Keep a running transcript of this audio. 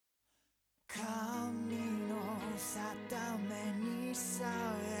さ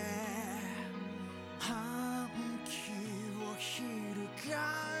え反旗を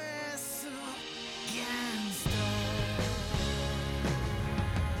翻す Gangster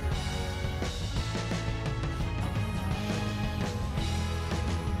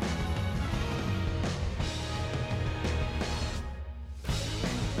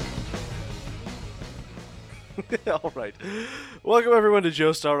All right. Welcome, everyone, to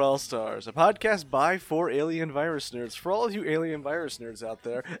Joestar All-Stars, a podcast by, for alien virus nerds. For all of you alien virus nerds out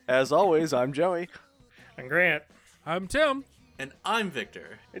there, as always, I'm Joey. I'm Grant. I'm Tim. And I'm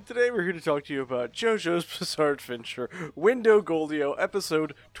Victor. And today we're here to talk to you about JoJo's Bizarre Adventure, Window Goldio,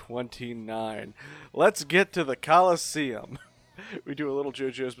 episode 29. Let's get to the Coliseum. We do a little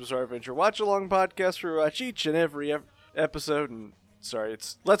JoJo's Bizarre Adventure watch-along podcast where we watch each and every episode and... Sorry,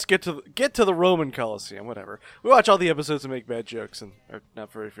 it's let's get to the Roman Coliseum, whatever. We watch all the episodes and make bad jokes and are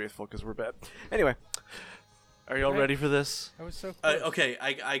not very faithful because we're bad. Anyway, are y'all ready for this? That was so close. Okay,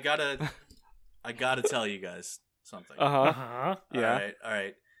 I gotta tell you guys something. Uh-huh. Yeah. All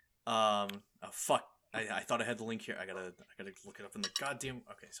right. Oh fuck! I thought I had the link here. I gotta look it up in the goddamn.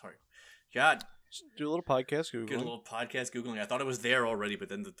 Okay, sorry. God. Just do a little podcast Googling. Good little podcast googling. I thought it was there already, but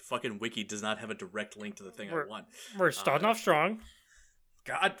then the fucking wiki does not have a direct link to the thing I want. We're starting off strong.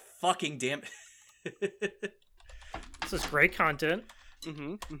 God fucking damn it. This is great content.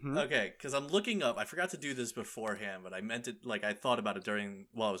 Okay, because I'm looking up. I forgot to do this beforehand, but I meant it. Like I thought about it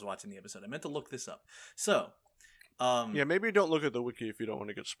while I was watching the episode. I meant to look this up. So, Yeah, maybe don't look at the wiki if you don't want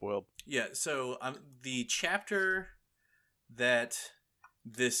to get spoiled. yeah. So, the chapter that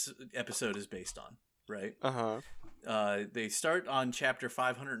this episode is based on, right? They start on chapter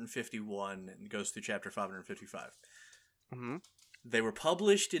 551 and goes through chapter 555. Mm-hmm. They were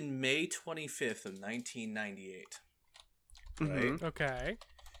published in May 25th of 1998. Right? Okay.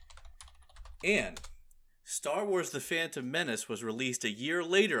 And Star Wars The Phantom Menace was released a year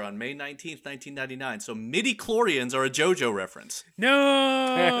later on May 19th, 1999. So midi-chlorians are a JoJo reference.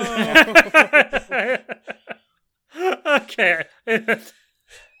 No. Okay.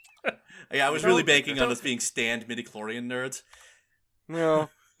 Yeah, I was really banking on us being stand midi-chlorian nerds. No,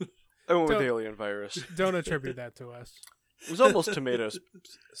 I went with Don't- alien virus. Don't attribute that to us. It was almost tomato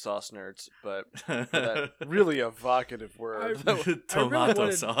sauce nerds, but that really evocative word. Tomato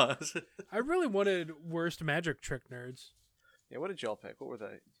wanted- sauce. I really wanted worst magic trick nerds. Yeah, what did y'all pick? What were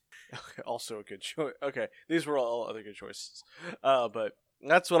they? Okay, also a good choice. Okay, these were all other good choices. But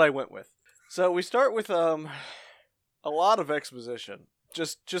that's what I went with. So we start with a lot of exposition.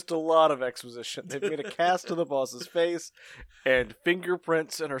 Just a lot of exposition. They've made a cast of the boss's face and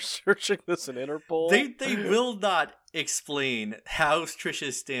fingerprints and are searching this in Interpol. They will not explain how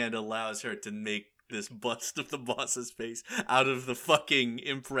Trisha's stand allows her to make this bust of the boss's face out of the fucking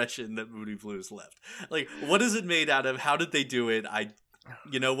impression that Moody Blues left. Like, what is it made out of? How did they do it?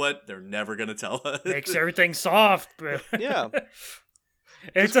 You know what? They're never gonna tell us. Makes everything soft. Yeah.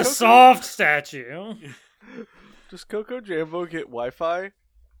 It's a soft statue. Does Coco Jambo get Wi-Fi?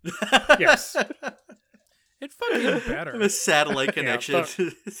 Yes. It fucking better. A satellite connection.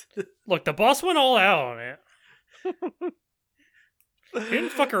 Look, the boss went all out on it. He didn't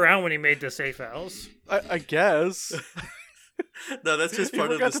fuck around when he made the safe house. I guess. No, that's just He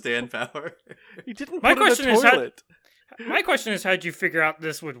part of forgot the to stand power. He didn't My put it in question the is how- toilet. My question is, how'd you figure out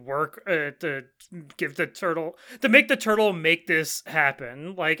this would work to give the turtle to make the turtle make this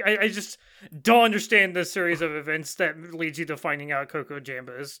happen? Like, I just don't understand the series of events that leads you to finding out Coco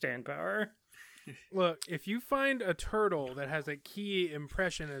Jambo's stand power. Look, if you find a turtle that has a key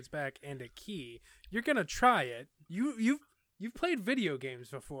impression in its back and a key, you're gonna try it. You've played video games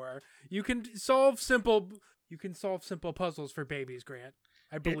before. You can solve simple puzzles for babies, Grant.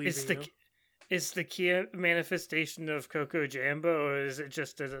 I believe in you. Is the key manifestation of Coco Jambo, or is it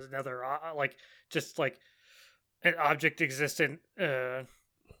just another just like an object existent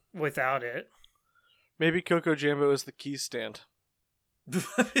without it? Maybe Coco Jambo is the key stand.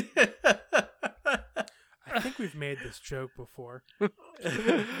 I think we've made this joke before.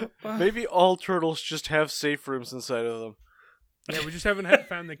 Maybe all turtles just have safe rooms inside of them. Yeah, we just haven't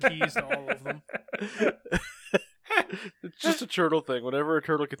found the keys to all of them. It's just a turtle thing. Whenever a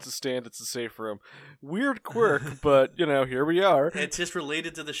turtle gets a stand, it's a safe room. Weird quirk, but, here we are. It's just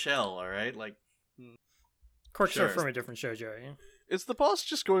related to the shell, alright? Like, Quirks Sure. are from a different show, Joey. Is the boss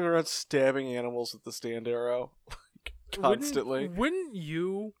just going around stabbing animals with the stand arrow? Constantly? Wouldn't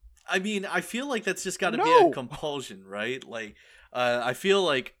you? I mean, I feel like that's just got to be No. a compulsion, right? Like, I feel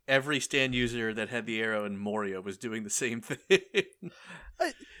like every stand user that had the arrow in Moria was doing the same thing.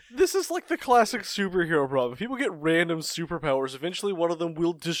 This is like the classic superhero problem. If people get random superpowers, eventually one of them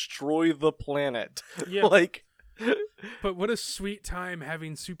will destroy the planet. Yeah. Like, But what a sweet time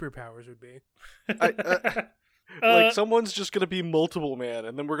having superpowers would be. Like someone's just gonna be multiple man,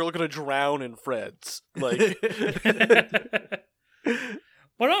 and then we're gonna drown in Freds. Like,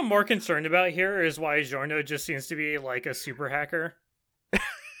 What I'm more concerned about here is why Giorno just seems to be like a super hacker.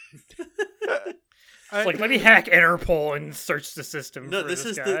 It's like, let me hack Interpol and search the system. No, for this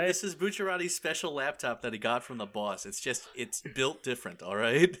is guy. this is Bucciarati's special laptop that he got from the boss. It's built different, all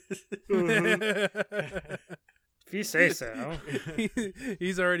right? If you say so.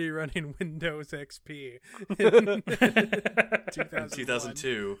 He's already running Windows XP.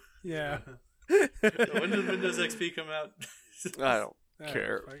 2002. Yeah. When did Windows XP come out? I don't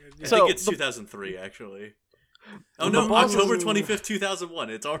care. I So, think it's the- 2003, actually. Oh The no, boss October is- 25th, 2001.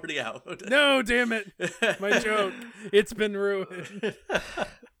 It's already out. No, damn it. My joke. It's been ruined.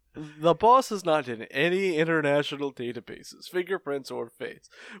 The boss is not in any international databases, fingerprints or face,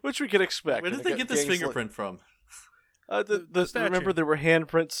 which we can expect. Where in did a they get this gang sling. fingerprint from? The statue. remember there were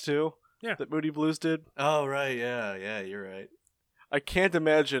handprints too. Yeah. That Moody Blues did. Oh right, yeah, you're right. I can't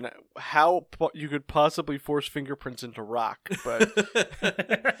imagine how you could possibly force fingerprints into rock, but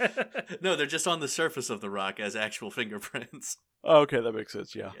No, they're just on the surface of the rock as actual fingerprints. okay, that makes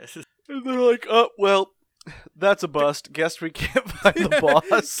sense. Yeah. Yes. And they're like, oh well, that's a bust. Guess we can't find the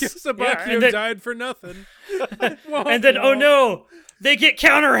boss. Guess Abakio and then- died for nothing. And then, oh no, they get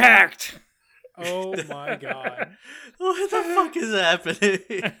counter hacked. Oh my god. What the fuck is happening?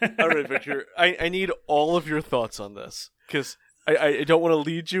 All right, Victor. I need all of your thoughts on this because I don't want to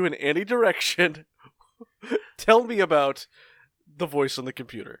lead you in any direction. Tell me about the voice on the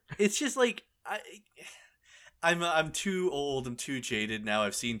computer. It's just like I'm too old. I'm too jaded now.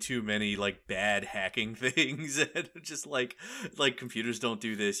 I've seen too many like bad hacking things, and I'm just like computers don't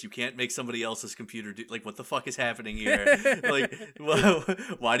do this. You can't make somebody else's computer do. Like, what the fuck is happening here? Like,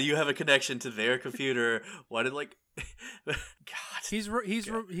 why do you have a connection to their computer? Why did like, God? He's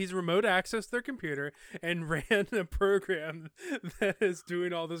remote accessed their computer and ran a program that is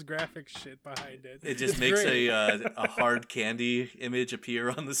doing all this graphics shit behind it. It just It's makes great. a hard candy image appear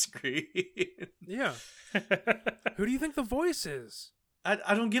on the screen. Yeah. Who do you think the voice is?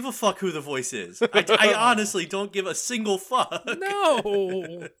 I don't give a fuck who the voice is. I honestly don't give a single fuck.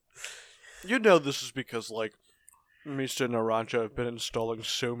 No. You know this is because, like, Mista and Arantxa have been installing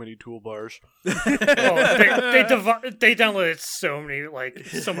so many toolbars. They downloaded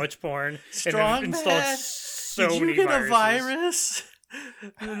so much porn Strong and installed man, so did many you get viruses. a virus?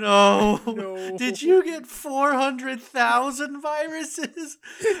 No. No. Did you get 400,000 viruses?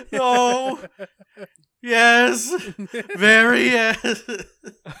 No. Yes. Very yes.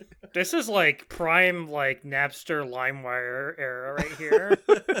 This is like prime like Napster LimeWire era right here.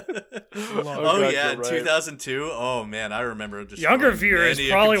 Oh, God, yeah, you're in right. 2002. Oh man, I remember just Younger viewers many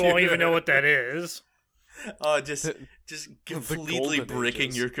a probably won't computer. even know what that is. Oh, just completely golden bricking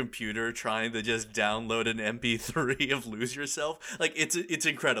ages. your computer, trying to just download an MP3 of "Lose Yourself." Like it's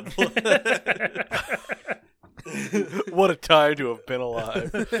incredible. What a time to have been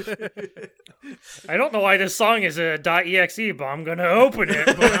alive. I don't know why this song is a .exe, but I'm gonna open it.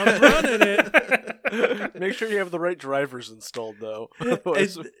 But I'm running it. Make sure you have the right drivers installed, though.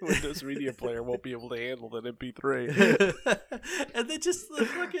 Otherwise, Windows Media Player won't be able to handle that MP3. And then just the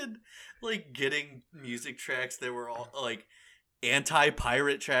fucking like getting music tracks that were all like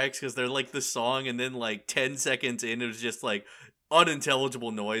anti-pirate tracks because they're like the song, and then like 10 seconds in it was just like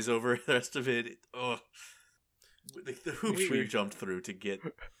unintelligible noise over the rest of it. Ugh. The hoops we jumped through to get.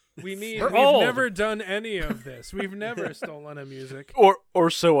 We've old. never done any of this. We've never stolen a music. Or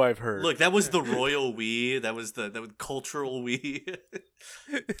so I've heard. Look, that was the royal Wii. That was the cultural Wii.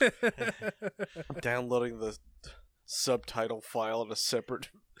 Downloading the subtitle file in a separate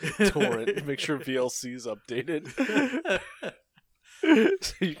torrent. Make sure VLC's updated. So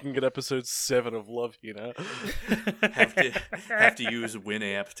you can get episode 7 of Love Hina. have to use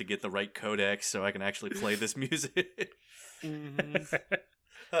Winamp to get the right codec so I can actually play this music.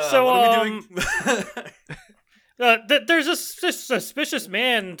 So, what are we doing? There's a suspicious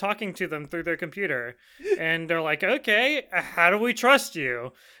man talking to them through their computer, and they're like, "Okay, how do we trust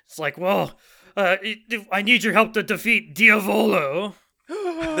you?" It's like, "Well, I need your help to defeat Diavolo."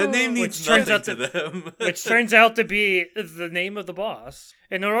 The name means Which turns nothing out to them. Which turns out to be the name of the boss.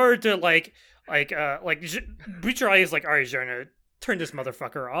 And in order to Bucciarati is like, all right, Giorno, turn this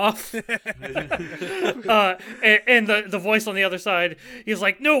motherfucker off. And the voice on the other side, he's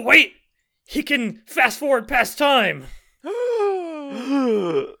like, no, wait, he can fast forward past time.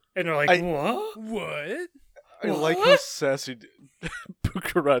 And they're like, what? What? I like how sassy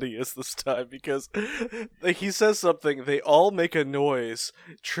Bucciarati is this time because like, he says something, they all make a noise.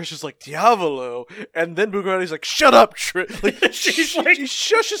 Trish is like, Diavolo! And then Bucciarati's like, shut up, Trish! Like, She's like- she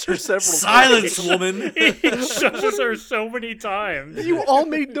shushes her several Silence, times. woman. He shushes her so many times. You all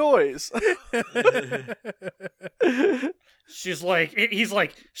made noise! She's like, he's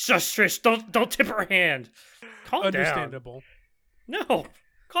like, shush, Trish, don't tip her hand. Calm down. Understandable. No,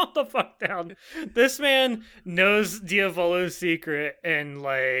 calm the fuck down. This man knows Diavolo's secret, and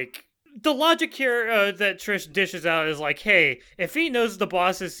like the logic here that Trish dishes out is like, hey, if he knows the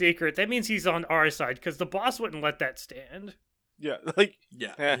boss's secret, that means he's on our side because the boss wouldn't let that stand. Yeah, like,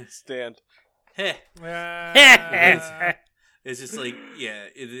 Yeah. stand. Heh. Ah. It's just like, yeah,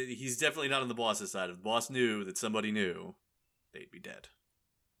 he's definitely not on the boss's side. If the boss knew that somebody knew, they'd be dead.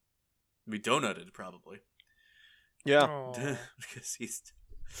 Be donutted, probably. Yeah. Aw. Because he's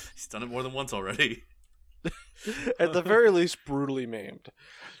done it more than once already. At the very least, brutally maimed.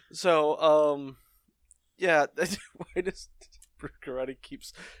 So, yeah, why does Bucciarati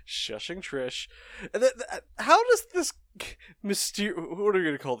keeps shushing Trish? And then, how does this what are you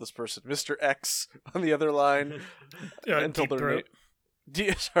going to call this person? Mr. X on the other line? Deep Throat.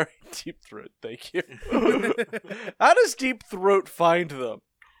 Sorry, Deep Throat, thank you. How does Deep Throat find them?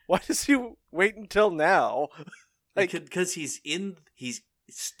 Why does he wait until now? Because he's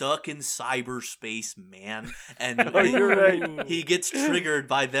stuck in cyberspace, man, and Oh, you're right. he gets triggered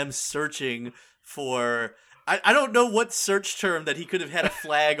by them searching for. I don't know what search term that he could have had a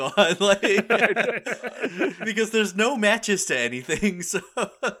flag on, like, because there's no matches to anything, so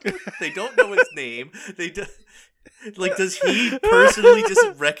they don't know his name. Like, does he personally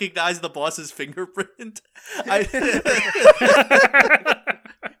just recognize the boss's fingerprint?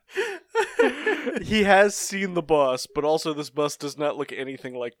 He has seen the boss, but also this boss does not look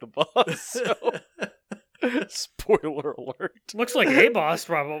anything like the boss. So, spoiler alert. Looks like a boss,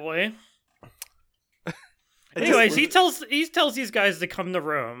 probably. Anyways, he tells these guys to come to the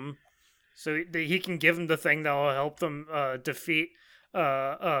room so that he can give them the thing that'll help them defeat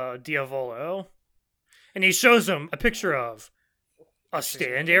Diavolo. And he shows them a picture of a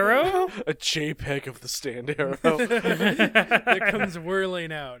stand arrow. A JPEG of the stand arrow. That comes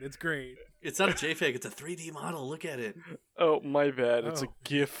whirling out. It's great. It's not a JPEG, it's a 3D model. Look at it. Oh, my bad. It's a Oh.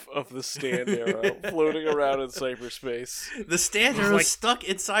 GIF of the stand arrow floating around in cyberspace. The stand arrow's stuck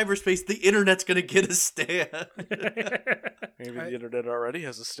in cyberspace. The internet's gonna get a stand. Maybe the internet already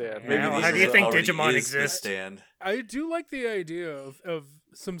has a stand. Yeah, Maybe well, this how do you is think already- Digimon is the exists? stand. I do like the idea of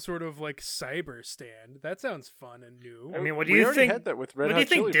some sort of like cyber stand. That sounds fun and new. I mean, what do We you already think? had that with Red What do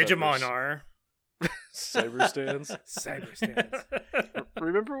you Hot think Chili Digimon Peppers. are? Cyber stands. Cyber stands.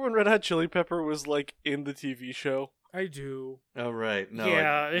 Remember when Red Hot Chili Pepper was like in the TV show? I do. Oh right, no,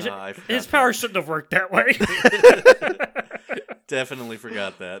 yeah, I forgot his that. power shouldn't have worked that way. Definitely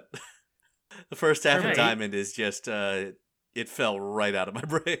forgot that. The first half Right. of Diamond is just it fell right out of my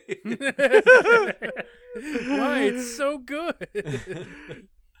brain. Why? It's so good.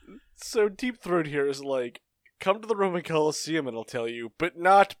 So Deep Throat here is like, come to the Roman Colosseum and I'll tell you, but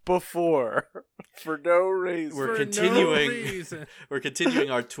not before. For no reason. We're For continuing- No reason. We're continuing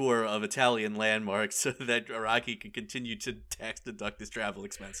our tour of Italian landmarks so that Araki can continue to tax deduct his travel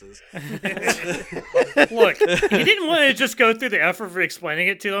expenses. Look, he didn't want to just go through the effort of explaining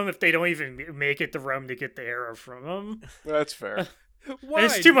it to them if they don't even make it to Rome to get the arrow from him. That's fair. Why?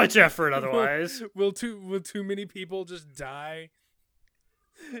 It's too much effort otherwise. Will too many people just die?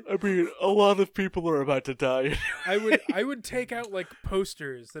 I mean, a lot of people are about to die. I would take out like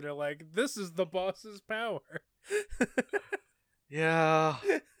posters that are like, "This is the boss's power." Yeah.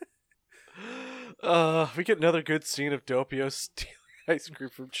 We get another good scene of Doppio stealing ice cream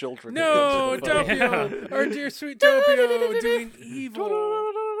from children. No, It's so funny. Doppio, our dear sweet Doppio, doing evil.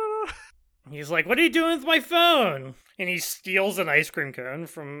 He's like, "What are you doing with my phone?" And he steals an ice cream cone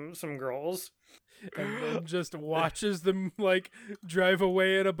from some girls. And then just watches them like drive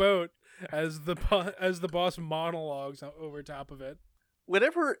away in a boat as the boss monologues over top of it.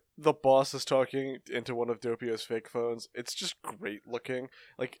 Whenever the boss is talking into one of Doppio's fake phones, it's just great looking.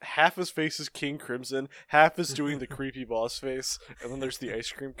 Like, half his face is King Crimson, half is doing the creepy boss face, and then there's the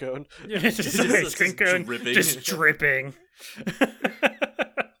ice cream cone. It's just an Just ice cream cone, dripping. just dripping.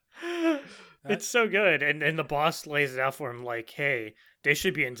 It's so good, and the boss lays it out for him like, "Hey, they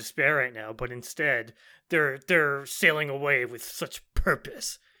should be in despair right now, but instead they're sailing away with such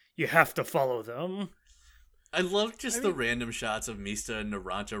purpose. You have to follow them." I love just the random shots of Mista and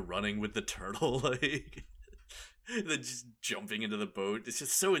Naranja running with the turtle, like they're just jumping into the boat. It's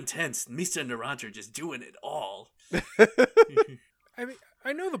just so intense. Mista and Naranja are just doing it all. I mean,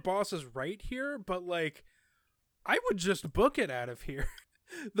 I know the boss is right here, but like, I would just book it out of here.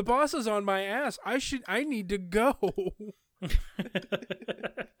 The boss is on my ass. I need to go. You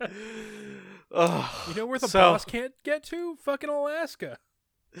know where the boss can't get to? Fucking Alaska.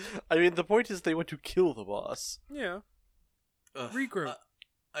 I mean, the point is they want to kill the boss. Yeah. Regroup.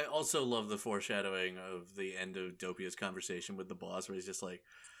 I also love the foreshadowing of the end of Dopia's conversation with the boss, where he's just like,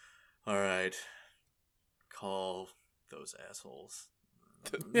 "All right, call those assholes."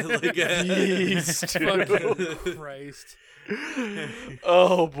 Like, Jeez, Fucking Christ.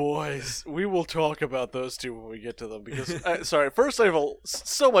 Oh, boys. We will talk about those two when we get to them. Because, first I have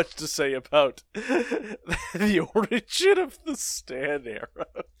so much to say about the origin of the stand arrow.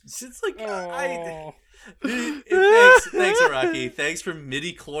 It's like, Oh. thanks, Araki. Thanks for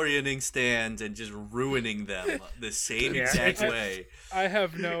midi-chlorianing stands and just ruining them the same exact way. I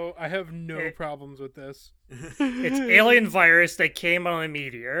have no problems with this. It's alien virus that came on a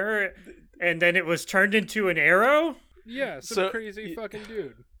meteor, and then it was turned into an arrow Yeah, some crazy fucking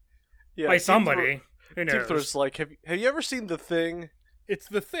dude. Yeah, by somebody. Who knows? Tip like, have you ever seen The Thing? It's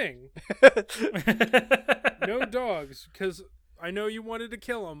The Thing. No dogs, because I know you wanted to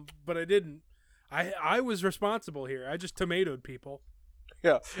kill them, but I didn't. I was responsible here. I just tomatoed people.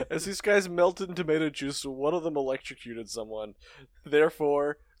 Yeah, as these guys melted in tomato juice, one of them electrocuted someone.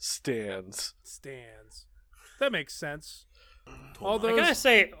 Therefore, stands. That makes sense. I gotta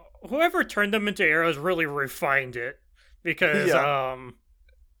say, whoever turned them into arrows really refined it, because I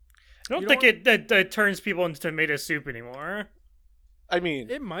don't think it turns people into tomato soup anymore. I mean,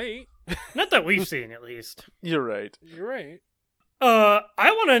 It might. Not that we've seen, at least. you're right. You're right. I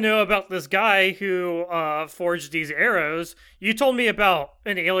want to know about this guy who forged these arrows. You told me about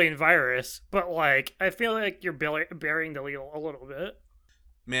an alien virus, but like, I feel like you're burying the lead a little bit.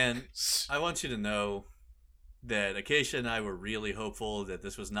 Man, I want you to know that Acacia and I were really hopeful that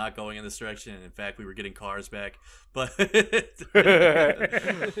this was not going in this direction, and in fact, we were getting cars back. But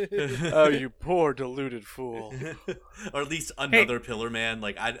Oh, you poor deluded fool. or at least another Pillar Man.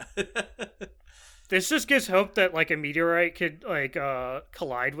 Like This just gives hope that like a meteorite could like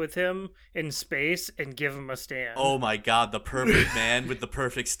collide with him in space and give him a stand. Oh my god, the perfect man with the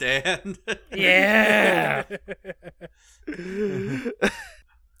perfect stand. Yeah.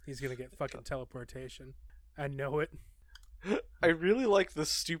 He's gonna get fucking teleportation. I know it. I really like the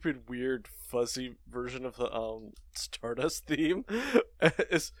stupid, weird, fuzzy version of the Stardust theme.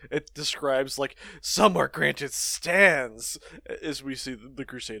 It describes like some are granted stands as we see the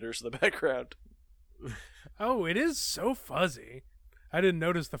Crusaders in the background. Oh, it is so fuzzy. I didn't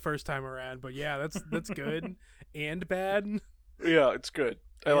notice the first time around, but yeah, that's good and bad. Yeah, it's good.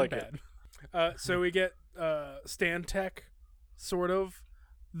 I like it. So we get stand tech, sort of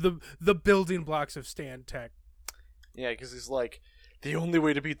the building blocks of stand tech. Yeah, because he's like, the only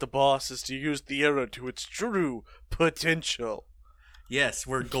way to beat the boss is to use the arrow to its true potential. Yes,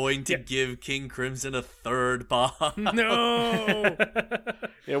 we're going to give King Crimson a third bomb. No.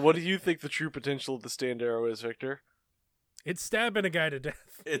 Yeah, what do you think the true potential of the stand arrow is, Victor? It's stabbing a guy to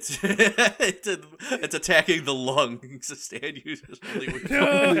death. It's attacking the lungs. The stand uses only with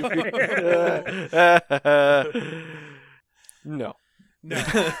No.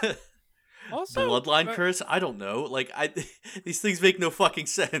 Also, bloodline curse. I don't know. Like these things make no fucking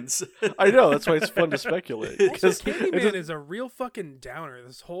sense. I know, that's why it's fun to speculate. Also, Because Candyman is a real fucking downer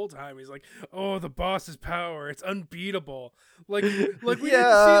this whole time. He's like, "Oh, the boss's power, it's unbeatable." Like we didn't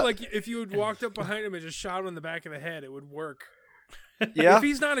see, like, if you had walked up behind him and just shot him in the back of the head, it would work. yeah, If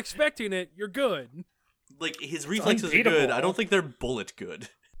he's not expecting it, you're good. Like his reflexes are good. I don't think they're bullet good.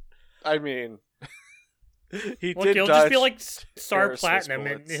 I mean, he Look, did he'll dodge just be like Star aerospace Platinum,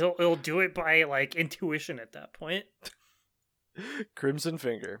 and bullets. he'll do it by like intuition at that point. Crimson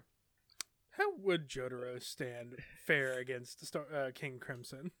Finger. How would Jotaro stand fair against King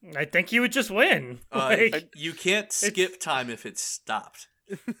Crimson? I think he would just win. You can't skip time if it's stopped.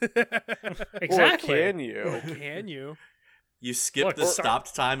 Exactly. Or can you? Can you? You skip Look, the or-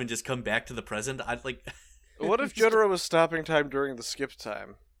 stopped time and just come back to the present. I'd like. What if Jotaro was stopping time during the skip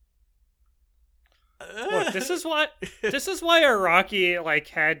time? Look, this is why Araki like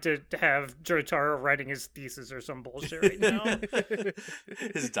had to have Jotaro writing his thesis or some bullshit right now.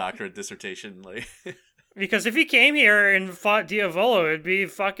 His doctorate dissertation, like. Because if he came here and fought Diavolo, it'd be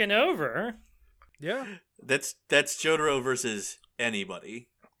fucking over. Yeah. That's Jotaro versus anybody.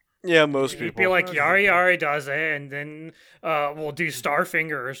 Yeah, most He'd people. be like Yari Yari does it, and then we'll do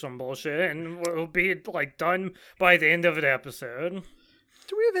Starfinger or some bullshit, and we'll be like done by the end of the episode.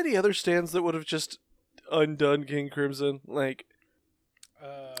 Do we have any other stands that would have just undone King Crimson? Like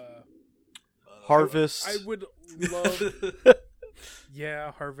Harvest? I would love.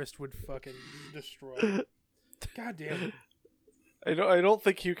 Yeah, Harvest would fucking destroy. God damn it. I don't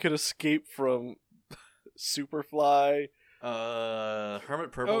think you could escape from Superfly.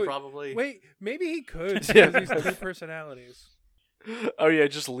 Hermit Purple Oh, probably. Wait, maybe he could Yeah. because he's two personalities. Oh yeah,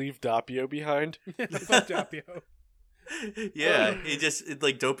 just leave Doppio behind. Fuck Doppio. Yeah,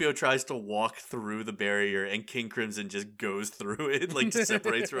 like Doppio tries to walk through the barrier, and King Crimson just goes through it, like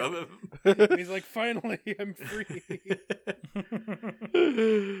separates from him. And he's like, finally, I'm free.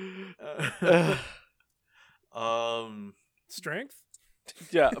 Strength?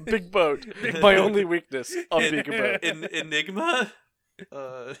 Yeah, a big boat. My only weakness, a big boat. Enigma.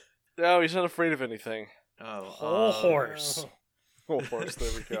 No, he's not afraid of anything. Whole horse. Oh, horse, there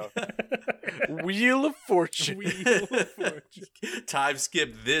we go. Wheel of Fortune. Wheel of Fortune. Time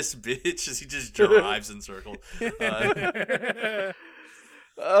skip this bitch as he just drives in circles.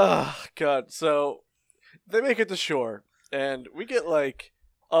 Oh, God. So, they make it to shore, and we get, like,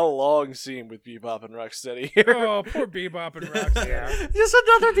 a long scene with Bebop and Rocksteady here. Oh, poor Bebop and Rocksteady. Just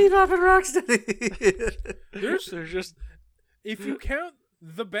another Bebop and Rocksteady. They're just... If you count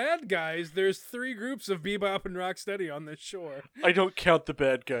the bad guys, there's 3 groups of Bebop and Rocksteady on this shore. I don't count the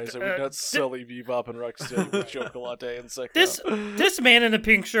bad guys. I would not sully Bebop and Rocksteady with Chocolate and Psycho. This man in the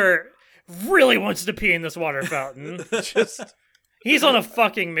pink shirt really wants to pee in this water fountain. just... He's on a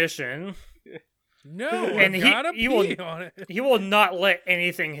fucking mission. No, And I he- gotta he pee will- on it. He will not let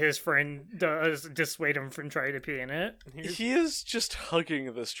anything his friend does dissuade him from trying to pee in it. He is just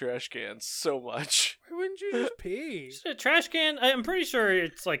hugging this trash can so much. Why wouldn't you just pee? Is it a trash can? I'm pretty sure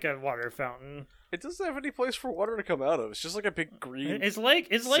it's like a water fountain. It doesn't have any place for water to come out of. It's just like a big green... His leg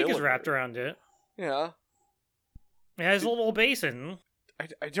is cylinder. wrapped around it. Yeah. It has a little basin.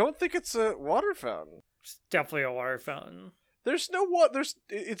 I don't think it's a water fountain. It's definitely a water fountain. There's no water.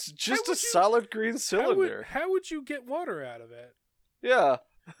 It's just a would you- solid green cylinder. How would you get water out of it? Yeah.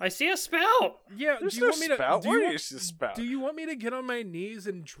 I see a spout. Yeah, There's do you no want me to spout. do Why you do want- you see the spout? Do you want me to get on my knees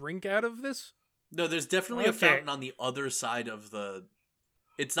and drink out of this? No, there's definitely a Okay. fountain on the other side of the.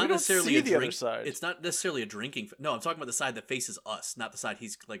 It's We not don't necessarily see a the other drink. side. It's not necessarily a drinking. No, I'm talking about the side that faces us, not the side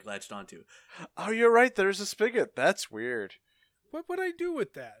he's like latched onto. Oh, you're right. There's a spigot. That's weird. What would I do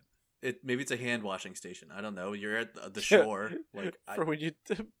with that? Maybe it's a hand washing station. I don't know. You're at the shore. Like For when you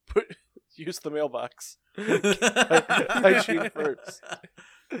use the mailbox. Hygiene first.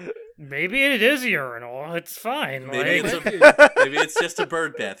 Maybe it is a urinal. It's fine. Maybe like, maybe it's just a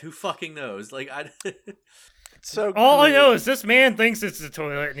bird bath. Who fucking knows? Like I. So all I great. know is this man thinks it's a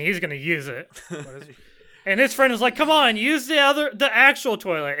toilet and he's gonna use it. What is it? And his friend is like, "Come on, use the actual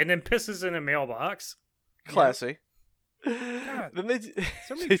toilet," and then pisses in a mailbox. Classy. God, Then they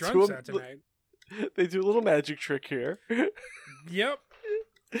so many they drunks do out tonight. They do a little magic trick here. Yep.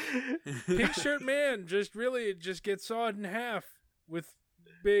 Pink shirt man just gets sawed in half with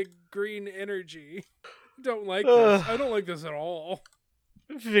big green energy. Don't like this. I don't like this at all.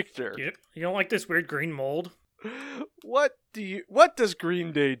 Victor, You don't like this weird green mold? what does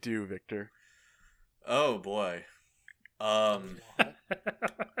Green Day do, Victor? Oh boy.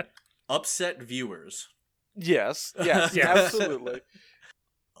 Upset viewers. Yes, Yes. absolutely.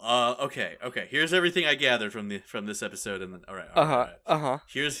 Okay. Here's everything I gathered from this episode, and then all right. Uh huh.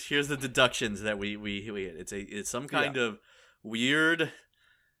 Here's the deductions that we hit. It's some kind of weird,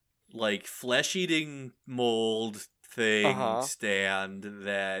 like flesh eating mold thing stand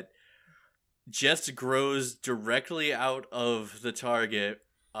that just grows directly out of the target,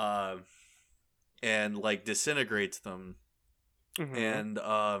 and like disintegrates them, and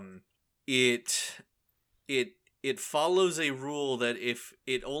it follows a rule that if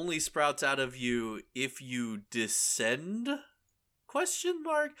it only sprouts out of you if you descend ?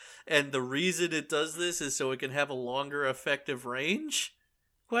 And the reason it does this is so it can have a longer effective range ?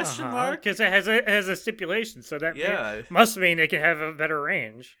 Because it has a stipulation, so that Yeah. must mean it can have a better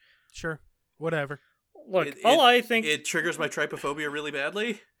range. Sure. Whatever. Look, It- all it- I think It triggers my trypophobia really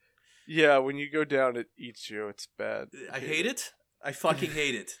badly. Yeah, when you go down, it eats you. It's bad. I hate it. I fucking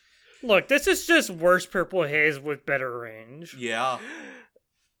hate it. Look, this is just worse Purple Haze with better range. Yeah.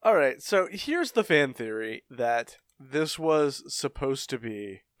 All right, so here's the fan theory that this was supposed to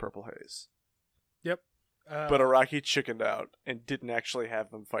be Purple Haze, Yep. but Araki chickened out and didn't actually have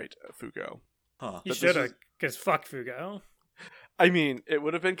them fight Fugo. Huh. You But this should have, is- because fuck Fugo. I mean, it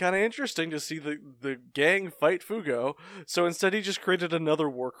would have been kind of interesting to see the gang fight Fugo, so instead he just created another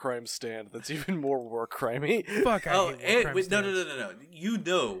war crime stand that's even more war crimey. Fuck. I Oh, hate war and crime wait, no. stands.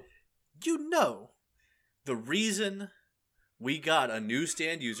 You know, the reason we got a new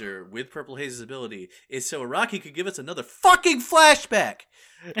stand user with Purple Haze's ability is so Araki could give us another fucking flashback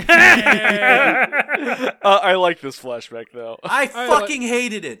I like this flashback though. I fucking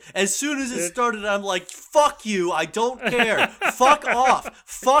hated it. As soon as it started, I'm like, fuck you, I don't care. Fuck off.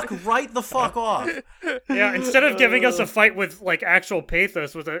 Fuck right the fuck off. Yeah, instead of giving us a fight with like actual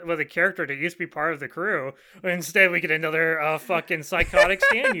pathos with a character that used to be part of the crew, instead we get another fucking psychotic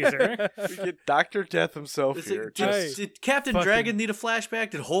stand user. We get Dr. Death himself here. Did Captain Dragon need a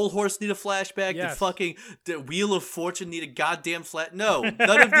flashback? Did Whole Horse need a flashback? Yes. Did Wheel of Fortune need a goddamn No,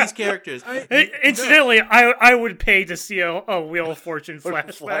 none of these characters. Incidentally, I would pay to see a Wheel of Fortune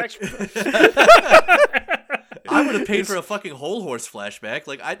flashback. I would have paid for a fucking Whole Horse flashback.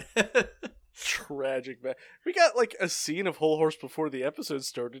 Like I. Tragic, man. We got like a scene of Whole Horse before the episode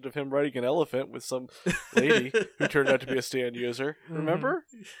started of him riding an elephant with some lady who turned out to be a stand user. Remember?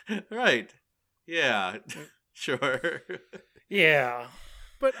 Right. Yeah. Sure. Yeah.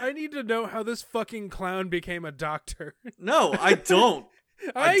 But I need to know how this fucking clown became a doctor. No, I don't.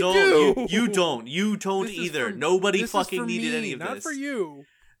 I don't. do. You don't. You don't This is either. for- Nobody this is fucking for needed me, any of not this. for you.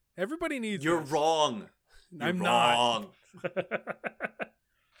 Everybody needs You're this. wrong. You're I'm not. wrong.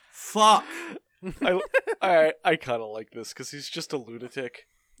 Fuck. I kind of like this because he's just a lunatic.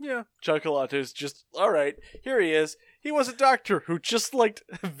 Yeah. Chocolato's just, alright, here he is. He was a doctor who just liked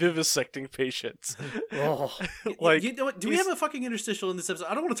vivisecting patients. Oh. Like, You know what? Do we have a fucking interstitial in this episode?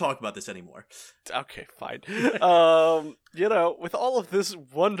 I don't want to talk about this anymore. okay, fine. You know, with all of this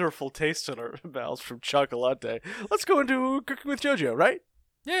wonderful taste in our mouths from Chocolate, let's go into Cooking with JoJo, right?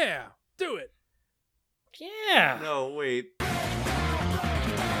 Yeah. Do it. Yeah. No, wait.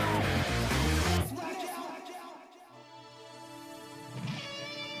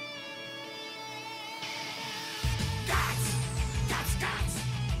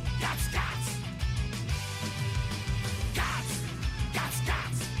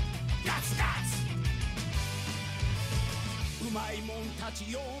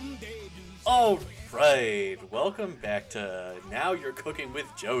 All right, welcome back to Now You're Cooking with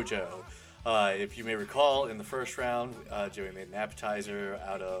JoJo. If you may recall, in the first round, Joey made an appetizer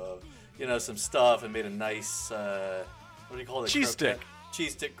out of, some stuff and made a nice, what do you call it? Cheese Croquette? stick.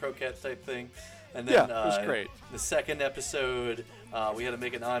 Cheese stick croquette type thing. And then, Yeah, it was great. The second episode, we had to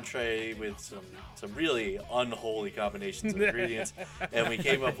make an entree with some really unholy combinations of ingredients, and we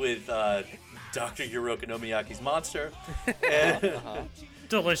came up with Dr. Yuriko Nomiyaki's Monster. And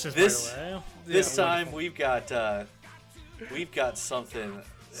Delicious, This- by the way. this Yeah, time we've got something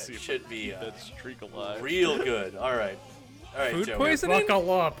that should be That streak alive. real good. All right, Food Joey. poisoning?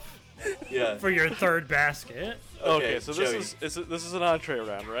 Buckle up Yeah. for your third basket. Okay, so Joey. this is an entree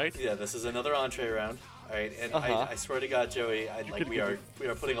round, right? Yeah, this is another entree round. All right, and Uh-huh. I swear to God, Joey, we are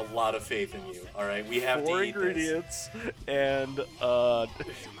putting a lot of faith in you. All right, we have 4 to eat this. ingredients and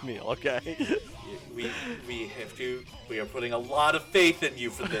meal, okay? We are putting a lot of faith in you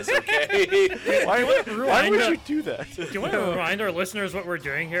for this, okay? Why would Rewind you it. do that? Do you want to remind our listeners what we're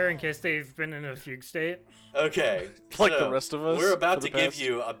doing here in case they've been in a fugue state? Okay. Like so the rest of us We're about for to the give past,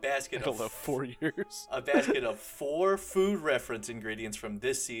 you a I basket don't know, of 4 years. a basket of 4 food reference ingredients from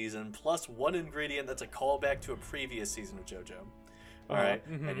this season, plus 1 ingredient that's a callback to a previous season of JoJo. All right,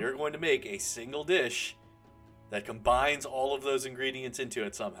 and you're going to make a single dish that combines all of those ingredients into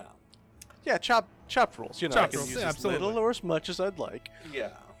it somehow. Yeah, chopped rolls. You know, I Chopped can rolls, use yeah, as little absolutely. or as much as I'd like.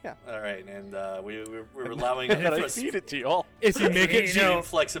 Yeah. Yeah. All right, and we're allowing And then I for feed it to y'all. If you make it, You know-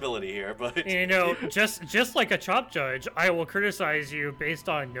 flexibility here, but You know, just like a chop judge, I will criticize you based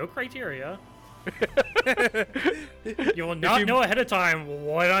on no criteria. You will not know ahead of time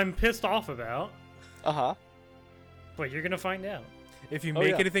what I'm pissed off about, Uh-huh. but you're gonna find out. if you Oh,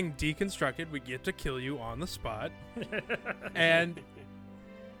 make yeah. anything deconstructed, we get to kill you on the spot. And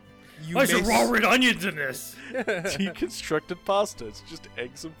you Why is there may raw s- red onions in this? Deconstructed pasta. It's just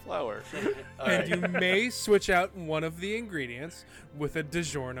eggs and flour. all and right. you may switch out one of the ingredients with a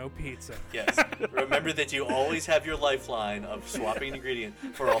DiGiorno pizza. Yes. Remember that you always have your lifeline of swapping an ingredient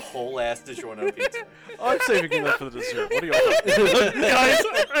for a whole ass DiGiorno pizza. Oh, I'm saving enough for the dessert. What do y'all think? Guys,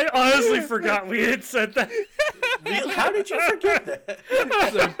 I honestly forgot we had said that. How did you forget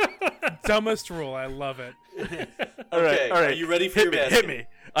that? Dumbest rule. I love it. All right, Okay, all right. are you ready for hit your me, basket? Hit me.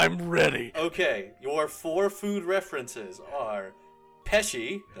 I'm ready. Okay, your 4 food references are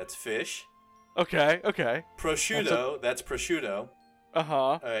pesci, that's fish, Okay, okay. prosciutto, that's prosciutto. Uh-huh.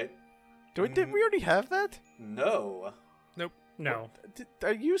 All right. Did we already have that? No. No. I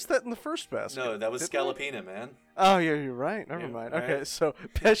used that in the first basket. No, that was didn't I? scallopina, man. Oh, yeah, you're right. Never Yeah, mind. right. Okay, so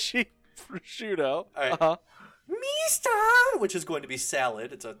pesci, prosciutto. All right. Uh-huh. Mister, which is going to be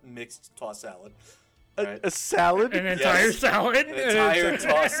salad. It's a mixed tossed salad. All right. A salad? An entire Yes. salad? An entire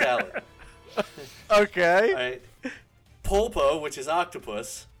tossed salad. Okay. All right. pulpo, which is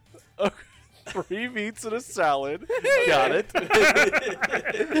octopus. 3 meats and a salad. Got it.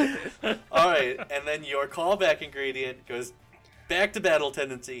 All right, and then your callback ingredient goes back to battle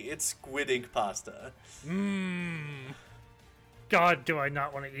tendency. It's squid ink pasta. Mmm. God, do I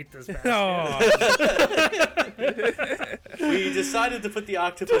not want to eat this basket. Oh. We decided to put the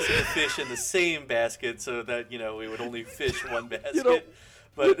octopus and the fish in the same basket so that, we would only fish one basket.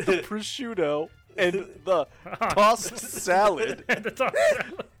 But The prosciutto and the tossed salad. And the tossed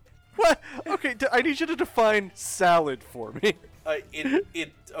salad. What? Okay, I need you to define salad for me.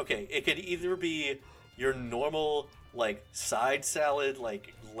 it could either be your normal side salad,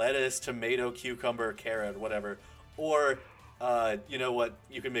 like lettuce, tomato, cucumber, carrot, whatever, or you know what?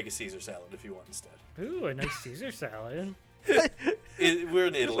 You can make a Caesar salad if you want instead. Ooh, a nice Caesar salad. We're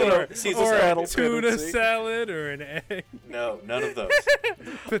in Italy. Caesar Or a salad. tuna tendency. salad or an egg. No, none of those.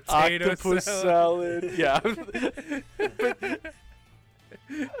 Potato Octopus salad. salad. Yeah.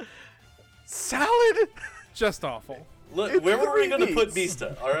 Salad? Just awful. Look, It's where were we three going to put meats.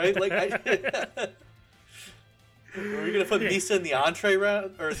 Mista? All right, were we going to put Mista in the entree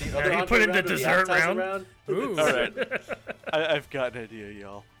round or the other you entree put it in round the or dessert appetizer round? Ooh. All right. I've got an idea,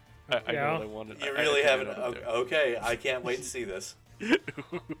 y'all. I know Yeah? what I wanted. You I really think I haven't. know what to do. Okay, I can't wait to see this.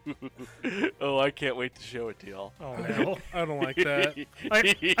 Oh, I can't wait to show it to y'all. Oh no, I don't like that.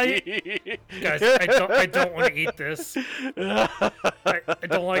 guys, I don't want to eat this. I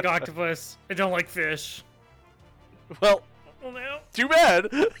don't like octopus. I don't like fish. Well, Oh no, too bad.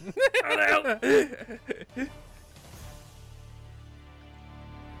 oh no.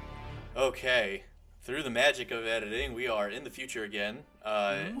 Okay, through the magic of editing, we are in the future again.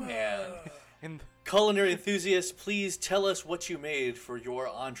 And And culinary enthusiasts, please tell us what you made for your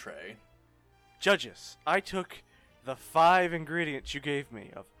entree. judges, I took the 5 ingredients you gave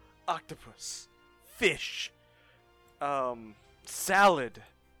me of octopus, fish, salad,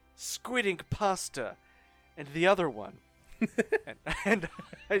 squid ink pasta, and the other one. and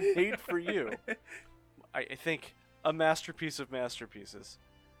I made for you, I think, a masterpiece of masterpieces.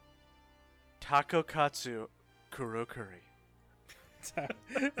 Taco Katsu Kuro Curry.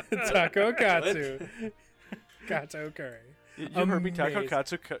 Taco katsu. Gato curry. You heard me, Taco Amazing.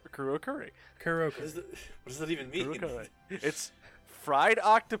 Katsu Kuro Curry. Kuroko. What does that even mean? Kuro Curry. It's fried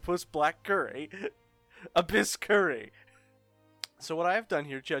octopus black curry, abyss curry. So what I have done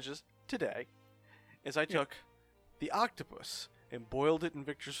here, judges, today, is I took the octopus and boiled it in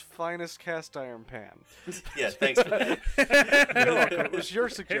Victor's finest cast iron pan. Yeah, thanks for that. You're welcome. It was your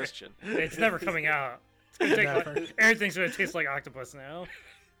suggestion. It's never coming out. It's gonna take everything's gonna taste like octopus now.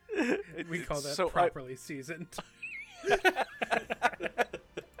 We call that So properly seasoned.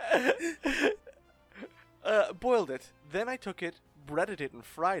 Boiled it. Then I took it, breaded it, and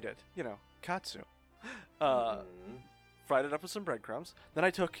fried it. Katsu. Fried it up with some breadcrumbs. Then I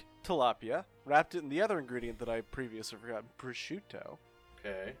took tilapia, wrapped it in the other ingredient that I previously forgot, prosciutto.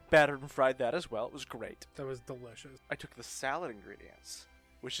 Okay. Battered and fried that as well. It was great. That was delicious. I took the salad ingredients,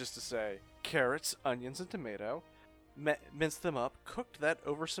 which is to say carrots, onions, and tomato, minced them up, cooked that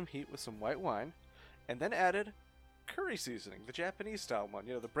over some heat with some white wine, and then added curry seasoning, the Japanese style one.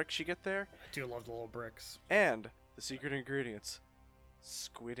 The bricks you get there? I do love the little bricks. And the secret ingredients,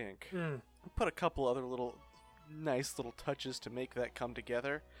 squid ink. Put a couple other nice little touches to make that come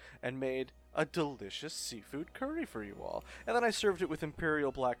together, and made a delicious seafood curry for you all. And then I served it with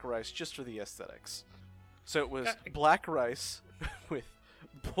imperial black rice just for the aesthetics. So it was black rice with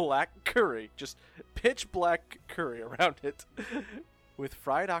black curry, just pitch black curry around it, with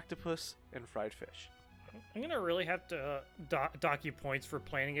fried octopus and fried fish. I'm gonna really have to dock you points for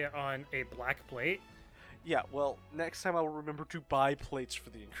planning it on a black plate. Yeah, well, next time I'll remember to buy plates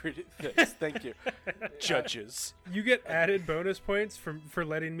for the ingredient things. Thank you, judges. You get added bonus points for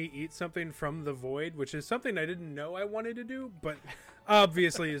letting me eat something from the void, which is something I didn't know I wanted to do, but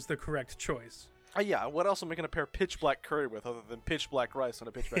obviously is the correct choice. Yeah, what else am I going to pair pitch black curry with other than pitch black rice on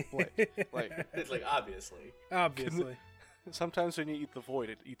a pitch black plate? It's obviously. Obviously. Sometimes when you eat the void,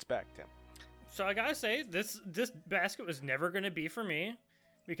 it eats back, Tim. So I gotta say, this basket was never gonna be for me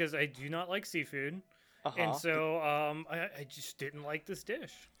because I do not like seafood. And so I just didn't like this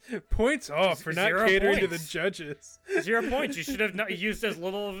dish. Points off for not 0 catering to the points. judges. 0 points. You should have not used as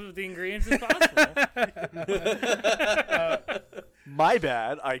little of the ingredients as possible. My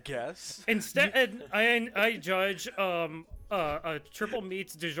bad, I guess. Instead, I judge a triple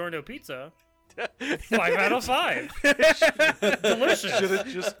meats DiGiorno pizza 5 out of 5. Delicious. Should have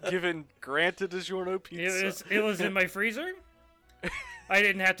just given Grant a DiGiorno pizza. It was in my freezer. I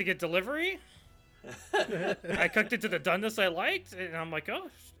didn't have to get delivery. I cooked it to the doneness I liked, and I'm like, oh,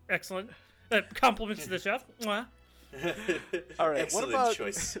 excellent. Compliments to the chef. Mwah. All right, Excellent what about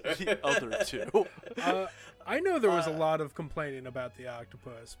choice. the other two? I know there was a lot of complaining about the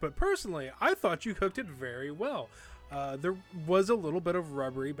octopus, but personally, I thought you cooked it very well. There was a little bit of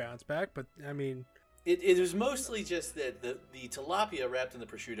rubbery bounce back, but I mean, It was mostly just that the tilapia wrapped in the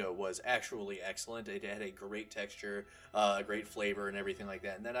prosciutto was actually excellent. It had a great texture, a great flavor, and everything like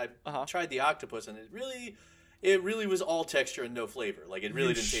that. And then I tried the octopus, and it really was all texture and no flavor. Like, it really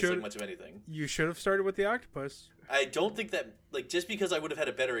You didn't taste should- like much of anything. you should have started with the octopus. I don't think that, like, just because I would have had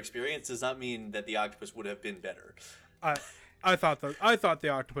a better experience does not mean that the octopus would have been better. I thought the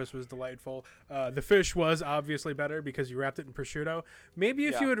octopus was delightful. The fish was obviously better because you wrapped it in prosciutto. Maybe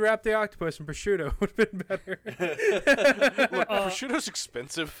if Yeah. you had wrapped the octopus in prosciutto, it would have been better. Look, prosciutto's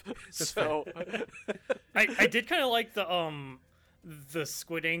expensive, so I did kind of like the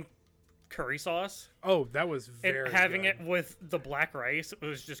squid ink curry sauce. Oh, that was And very having good. it with the black rice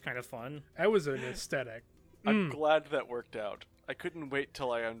was just kind of fun. That was an aesthetic. I'm glad that worked out. I couldn't wait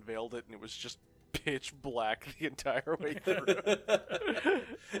till I unveiled it and it was just pitch black the entire way through.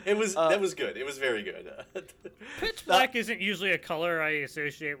 That was good. It was very good. Pitch black isn't usually a color I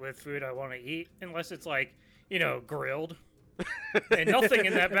associate with food I want to eat unless it's like, grilled. And nothing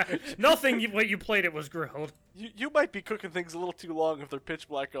in that nothing what you played it was grilled. You might be cooking things a little too long if they're pitch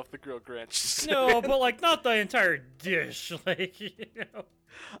black off the grill, Grinch. No, but like not the entire dish. Like,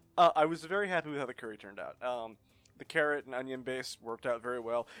 I was very happy with how the curry turned out. The carrot and onion base worked out very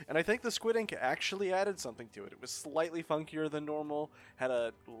well, and I think the squid ink actually added something to it. It was slightly funkier than normal, had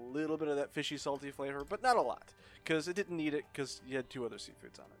a little bit of that fishy, salty flavor, but not a lot, because it didn't need it, because you had two other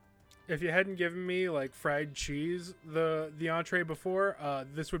seafoods on it. If you hadn't given me like fried cheese, the entree before,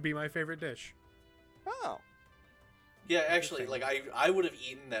 this would be my favorite dish. Oh. Yeah, actually, like I would have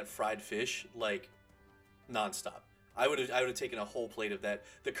eaten that fried fish like nonstop. I would have taken a whole plate of that.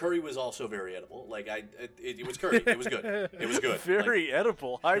 The curry was also very edible. Like it was curry. It was good. It was good. Very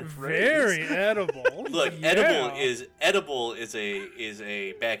edible. High praise. Very edible. Look, Yeah. edible is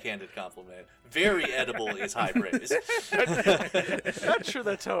a backhanded compliment. Very edible is high praise. Not sure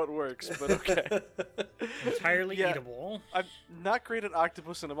that's how it works, but okay. entirely Yeah. eatable. I'm not great at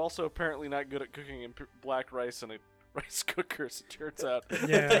octopus, and I'm also apparently not good at cooking in black rice in a rice cooker, as it turns out.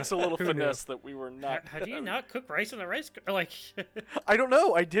 Yeah, Thanks a little who knew? finesse that we were not. How do you not cook rice in a rice cooker? Like, I don't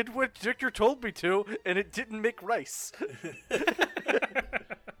know. I did what Victor told me to, and it didn't make rice.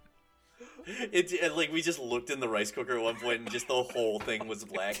 Like we just looked in the rice cooker at one point, and just the whole thing was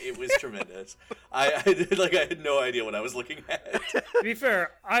black. It was tremendous. I had no idea what I was looking at. to be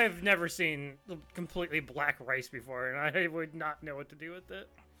fair, I've never seen completely black rice before, and I would not know what to do with it.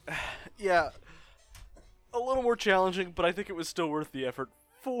 Yeah, a little more challenging, but I think it was still worth the effort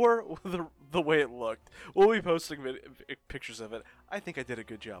for the way it looked. We'll be posting pictures of it. I think I did a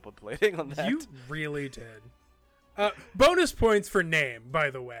good job of plating on that. You really did. Bonus points for name, by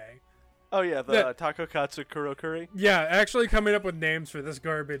the way. Oh yeah, the Yeah. Taco Katsu Kuro Curry. Yeah, actually coming up with names for this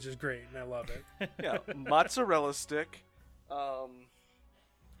garbage is great, and I love it. Yeah, mozzarella stick.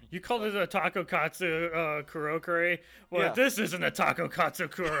 You called it a taco katsu kuro curry. Well, Yeah. this isn't a taco katsu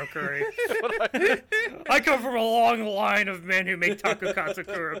kuro curry. I come from a long line of men who make taco katsu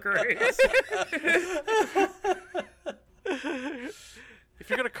kuro curries. If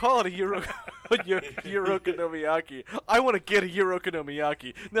you're gonna call it a Eurokonomiyaki, I want to get a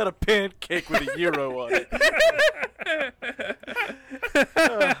Eurokonomiyaki, not a pancake with a euro on it.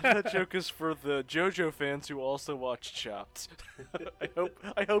 That joke is for the JoJo fans who also watch Chopped.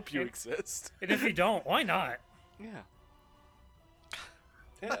 I hope you exist. And if you don't, why not? Yeah.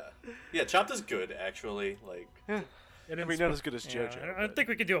 Yeah. Chopped is good actually. Like I mean, not as good as Yeah, JoJo. I don't think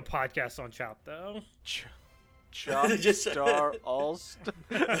we could do a podcast on Chop though. Chopped Just- Star All-Star.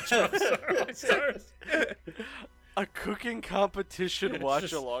 Stars. A cooking competition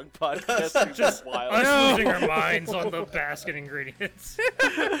watch-along podcast is Just wild. us losing our minds on the basket ingredients.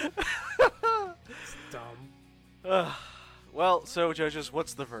 Dumb. Well, so judges,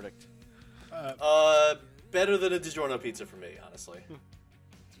 what's the verdict? better than a DiGiorno pizza for me, honestly.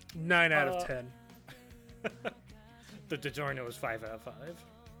 9 out of 10. The DiGiorno is 5 out of 5.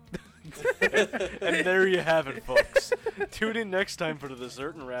 And there you have it, folks. Tune in next time for the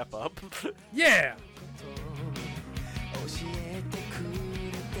dessert and wrap up. Yeah! 教えてくれ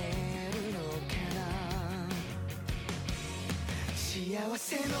てるのかな幸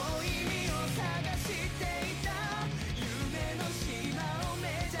せの意味を探していた夢の島を目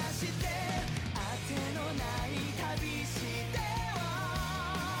指して当てのない旅しては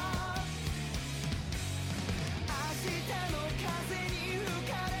明日の風に吹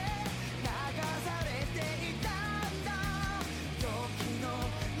かれ流されていたんだ時の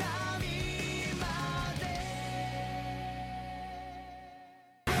波まで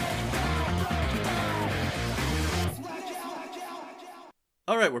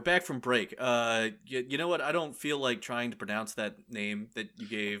All right, we're back from break. You know what? I don't feel like trying to pronounce that name that you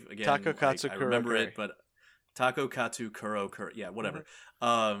gave again. Takokatsu I remember Kuroguri. it, but Takokatsu Kuro. Yeah, whatever.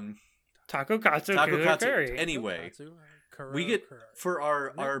 Taco Katsu Takokatsu. Curry. Anyway, Kuro, we get Kuro. for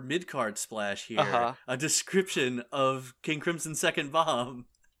our mid card splash here Uh-huh. a description of King Crimson's second bomb.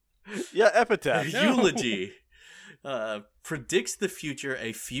 Yeah, epitaph. No. Eulogy. Predicts the future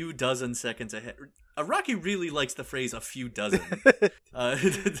a few dozen seconds ahead. Rocky really likes the phrase "a few dozen."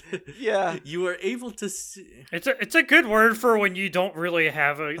 Yeah. You are able to see. It's a good word for when you don't really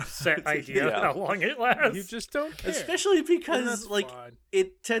have a set idea Yeah. of how long it lasts. You just don't care. Especially And because, that's like, fine.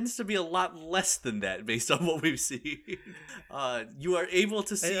 it tends to be a lot less than that based on what we've seen. You are able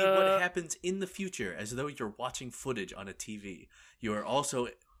to see what happens in the future as though you're watching footage on a TV. You are also,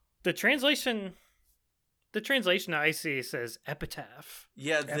 The translation I see says epitaph.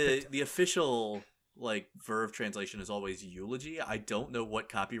 yeah, the official, like, verb translation is always eulogy. I don't know what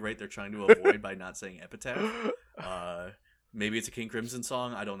copyright they're trying to avoid by not saying epitaph. Maybe it's a King Crimson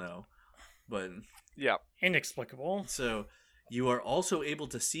song. I don't know. But, Yeah. Inexplicable. so... You are also able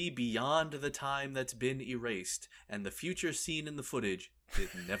to see beyond the time that's been erased, and the future seen in the footage is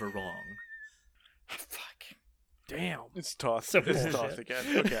never wrong. Fuck. Damn. It's tossed. So It's bullshit. tossed again.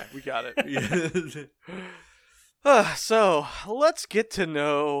 Okay, we got it. Yeah. So, let's get to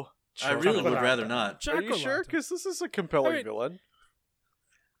know... I really would Chocolate. rather not. Are you sure? Chocolate. Because this is a compelling I mean- villain.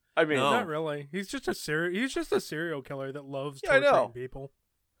 I mean, No. Not really. He's just a serial killer that loves Yeah, I know. torturing people.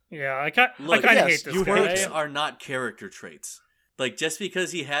 Yeah, I kind Look, of yes, hate this you guy. Quirks are not character traits. Like, just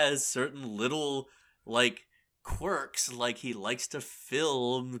because he has certain little, like, quirks, like he likes to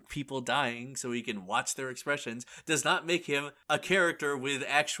film people dying so he can watch their expressions, does not make him a character with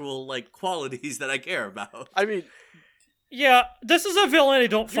actual, like, qualities that I care about. I mean, Yeah, this is a villain I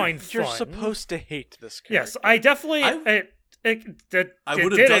don't find you're fun. supposed to hate this character. Yes, I definitely. I I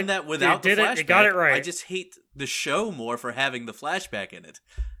would have done that without the did flashback. it. You got it right. I just hate the show more for having the flashback in it.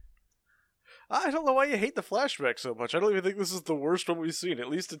 I don't know why you hate the flashback so much. I don't even think this is the worst one we've seen. At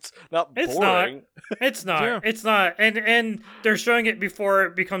least it's not It's boring. It's not. Yeah. It's not. And they're showing it before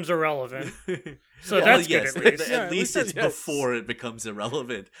it becomes irrelevant. So Well, that's yes, good at least. Yeah, at at least least it's yes. before it becomes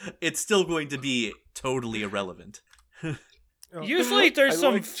irrelevant. It's still going to be totally irrelevant. Oh, Usually there's I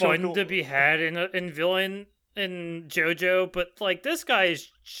some like fun Choco- to be had in villain in JoJo, but like this guy is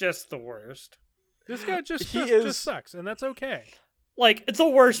just the worst. this guy He just is- sucks, and that's okay. Like it's the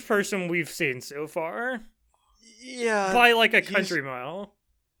worst person we've seen so far Yeah. by like a he's- country mile.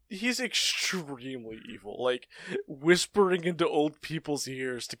 He's extremely evil. Like, whispering into old people's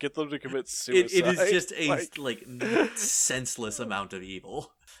ears to get them to commit suicide. It is just a Like- senseless amount of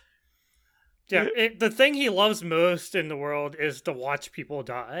evil. Yeah, the thing he loves most in the world is to watch people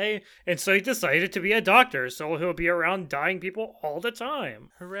die, and so he decided to be a doctor, so he'll be around dying people all the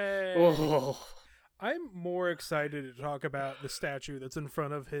time. Hooray! Oh. I'm more excited to talk about the statue that's in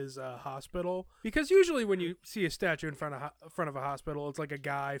front of his hospital, because usually when you see a statue in front of a hospital, it's like a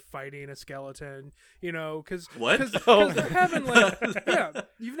guy fighting a skeleton, you know, because What? they're having like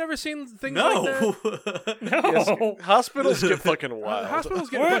you've never seen things like that. No. No. Hospitals get fucking wild. Hospitals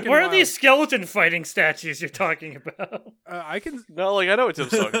get Where, fucking where are wild. these skeleton fighting statues you're talking about? I can. No, like, I know what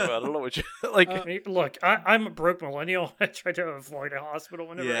Tim's talking about. I don't know what you... Like, I mean, look, I'm a broke millennial. I try to avoid a hospital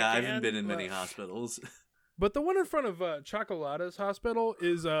whenever Yeah, I I can. haven't been in many hospitals. But the one in front of Chocolata's hospital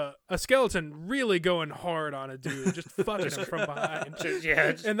is a skeleton really going hard on a dude, just fucking him from behind. Yeah,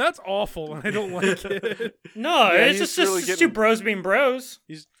 it's- And that's awful, and I don't like it. no, Yeah, it's he's just, really it's just getting- two bros being bros.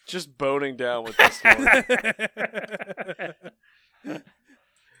 he's just boning down with this one.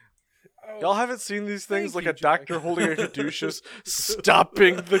 Y'all haven't seen these things? Thank Like you, a doctor Jack. holding a caduceus,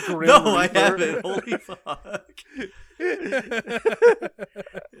 stopping the Grim No, I Reaper. haven't. Holy fuck.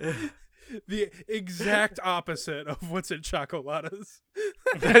 The exact opposite of what's in Chocolata's.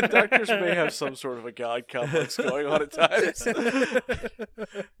 Doctors may have some sort of a god complex going on at times.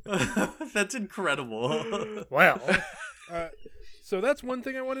 That's incredible. Well, So that's one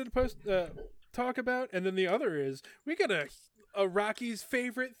thing I wanted to talk about, and then the other is we got a Rocky's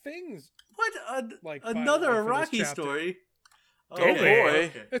favorite things. What? Like, Another finally for this Rocky chapter. story? Oh, boy.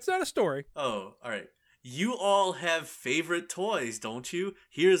 Okay. It's not a story. Oh, all right. You all have favorite toys, don't you?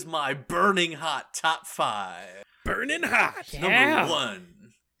 Here's my burning hot top 5. Burning hot. Yeah. Number 1.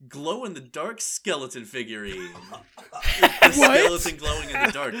 Glow-in-the-dark skeleton figurine. The skeleton glowing in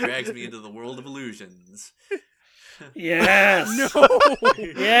the dark drags me into the world of illusions. yes. No.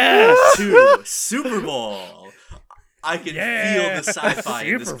 Yes. 2. Super Ball. I can Yeah. feel the sci-fi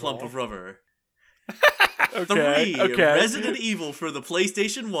in this Super clump Ball. of rubber. Okay, 3. okay. Resident Evil for the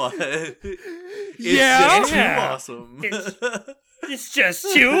PlayStation 1. It's Yeah. just too Yeah. awesome. It's- It's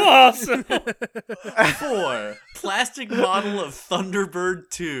just too awesome. 4. Plastic model of Thunderbird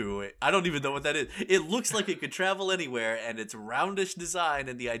 2. I don't even know what that is. It looks like it could travel anywhere, and its roundish design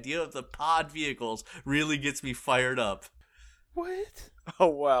and the idea of the pod vehicles really gets me fired up. What? Oh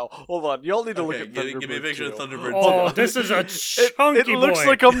wow! Hold on, y'all need to look Okay, at give Thunderbird me a picture of 2. Thunderbird Oh, 2. this is a It chunky looks boy.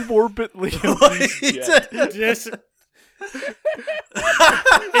 like a morbidly obese jet. This...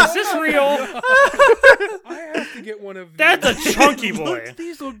 Is this real? I have to get one of these. That's a chunky boy.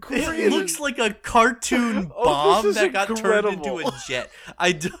 These look great. It looks like a cartoon Oh, bomb this is that got turned into incredible. a jet.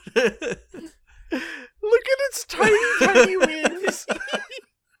 I do- Look at its tiny, tiny wings.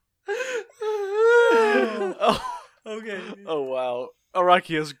 Oh, Okay. oh wow!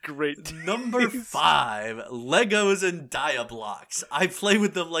 Araki has great. Number 5, Legos and Diablocks. I play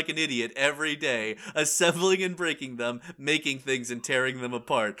with them like an idiot every day, assembling and breaking them, making things and tearing them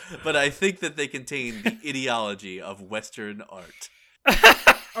apart. But I think that they contain the ideology of Western art.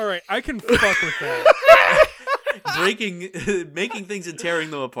 All right, I can fuck with that. Making things and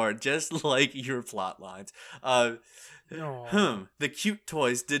tearing them apart, just like your plot lines. No. The cute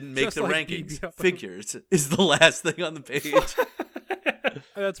toys didn't make Just the like rankings. BB-8. Figures is the last thing on the page.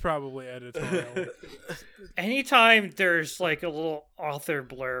 That's probably editorial. Anytime there's like a little author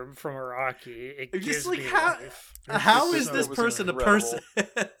blurb from Araki, it I'm gives just like, me how- life. How This is this was person a incredible.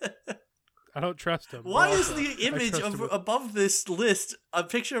 person? I don't trust him. Why but is also, the I image trust him with- above this list a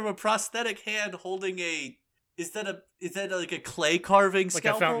picture of a prosthetic hand holding a? Is that like a clay carving Like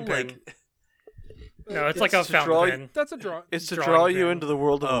a scalpel? fountain pen. Like, No, it's It's like a to draw fountain you- pen. That's a draw. It's to Drawing draw you pen. into the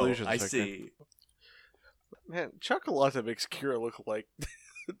world of oh, illusions. I okay. see. Man, Chocolata makes Kira look like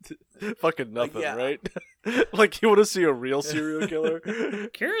fucking nothing, yeah. right? Like you want to see a real serial killer?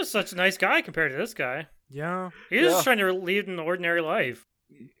 Kira's such a nice guy compared to this guy. Yeah. He's Yeah. just trying to lead an ordinary life.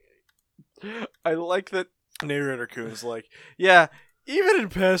 I like that narrator Coon's like, yeah, even in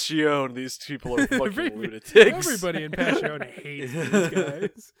Passion, these people are fucking lunatics. Everybody in Passion hates these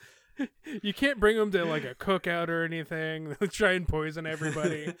guys. You can't bring them to like a cookout or anything. They'll try and poison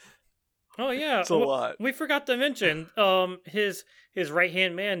everybody. Oh yeah, It's a lot. We forgot to mention, his right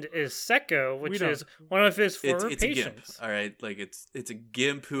hand man is Seko, We which don't- is one of his It's former a gimp. patients. All right, like it's a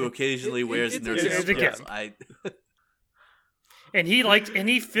gimp who occasionally wears it's- nurse's it's a clothes. gimp. I And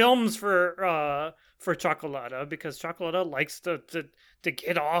he films for Chocolata because Chocolata likes to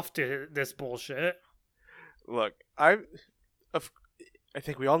get off to this bullshit. Look, I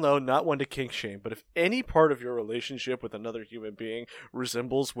think we all know not one to kink shame, but if any part of your relationship with another human being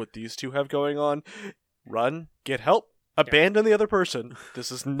resembles what these two have going on, run, get help, abandon the other person.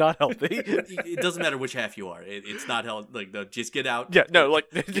 This is not healthy. it doesn't matter which half you are. It's not how like no, just get out. Yeah, no, like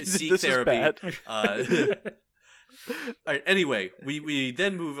this seek is therapy. bad. All right, anyway, we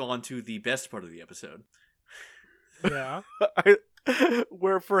then move on to the best part of the episode. Yeah.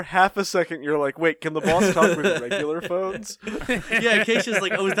 Where for half a second you're like, wait, can the boss talk with regular phones? Yeah, Keisha's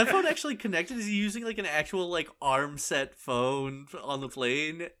like, oh, is that phone actually connected? Is he using like an actual like arm set phone on the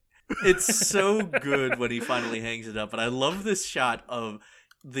plane? It's so good when he finally hangs it up, and I love this shot of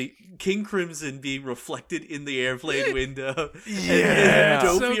the King Crimson being reflected in the airplane window. Yeah.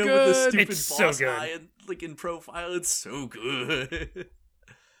 and So Dopia with the good. stupid It's so boss good. eye and like in profile. It's so good.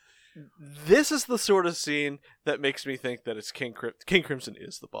 This is the sort of scene that makes me think that it's King Crimson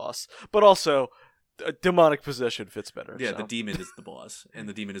is the boss, but also demonic possession fits better. Yeah, so. the demon is the boss, and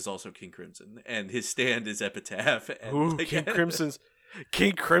the demon is also King Crimson, and his stand is Epitaph. And Ooh, like,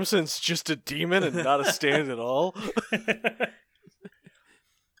 King Crimson's just a demon and not a stand at all.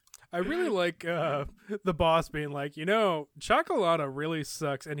 I really like the boss being like, Chocolata really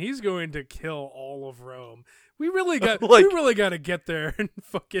sucks, and he's going to kill all of Rome. We really got to get there and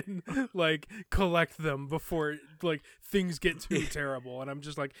fucking like collect them before like things get too terrible. And I'm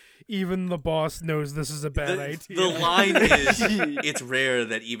just like, even the boss knows this is a bad idea. The line is, it's rare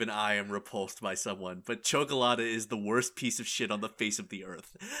that even I am repulsed by someone, but Chocolata is the worst piece of shit on the face of the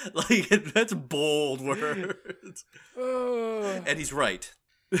earth. Like, that's bold words. And he's right.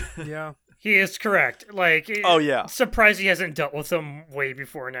 Yeah. He is correct. Like, Oh, yeah. surprised he hasn't dealt with them way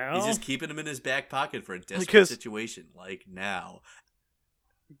before now. He's just keeping him in his back pocket for a desperate Because- situation, like now.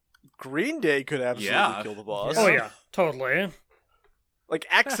 Green Day could absolutely Yeah. kill the boss. Oh yeah, totally. Like,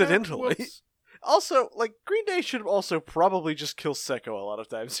 accidentally. Whoops. Also, like, Green Day should also probably just kill Sekko a lot of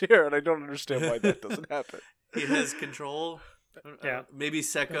times here, and I don't understand why that doesn't happen. He has control. Yeah. Maybe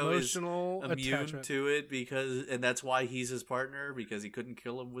Sekko is Emotional immune attachment. to it and that's why he's his partner, because he couldn't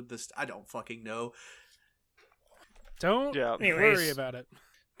kill him with this. I don't fucking know. Don't Yeah. worry Anyways. about it.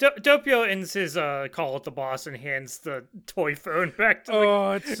 Doppio ends his call at the boss and hands the toy phone back to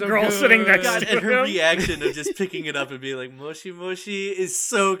Oh, it's so girl good. sitting next God, to and her him. reaction of just picking it up and being like, Moshi Moshi is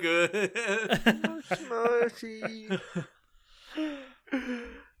so good.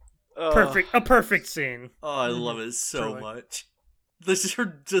 A perfect scene. Oh, I love it so Truly. much. This is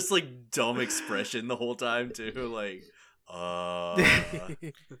her just like dumb expression the whole time too. Like,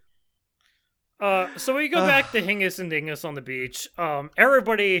 So we go back to Hingis and Dingus on the beach.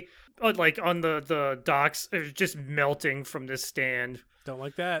 Everybody, like on the docks, is just melting from this stand, Don't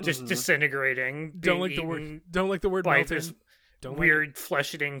like that. just disintegrating. don't being like the word. eaten Don't like the word by melting. this Don't like weird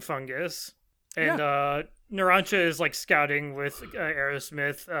flesh-eating fungus. And Narancia is like scouting with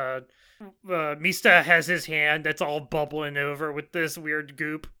Aerosmith. Mista has his hand that's all bubbling over with this weird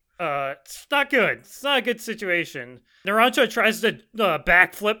goop. It's not good. It's not a good situation. Narancia tries to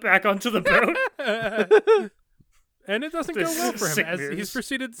backflip back onto the boat. And it doesn't go This well for him sick as moves. he's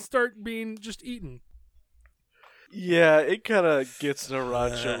proceeded to start being just eaten. Yeah, it kind of gets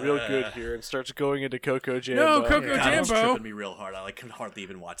Narancia real good here and starts going into Coco Jambo. No, Coco God, it was Jambo. tripping me real hard. I like could hardly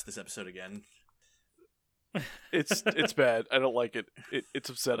even watch this episode again. It's bad. I don't like it. It's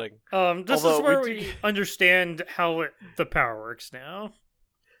upsetting. This Although is where we we understand how the power works now.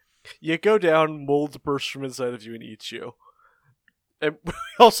 You go down, molds burst from inside of you and eats you. And we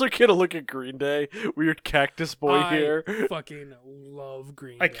also get a look at Green Day. Weird cactus boy here. I fucking love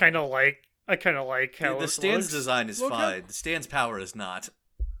Green I Day. kind of like how The it stand's looks. design is Look fine. The stand's power is not.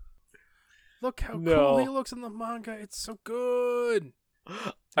 Look how No. cool he looks in the manga. It's so good.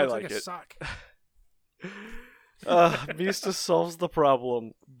 I Looks like a it. sock. Mista solves the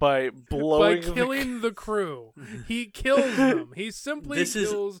problem by blowing By killing the crew. He kills them. He simply This is-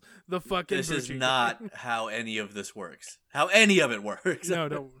 kills the fucking This is Bushi not gang. how any of this works. How any of it works. No,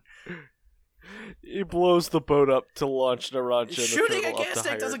 don't. He blows the boat up to launch Narancia. and the Shooting a turtle up gas to tank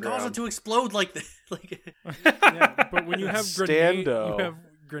higher doesn't cause it ground. to explode like this. Like, Yeah, but when you have Stando. you have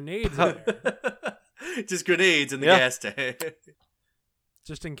grenades in there, just grenades in the Yeah. gas tank.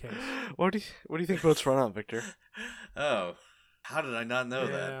 just in case. What do you think boats run on, Victor? Oh, how did I not know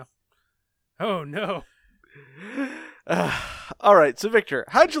Yeah. Oh no. All right, so Victor,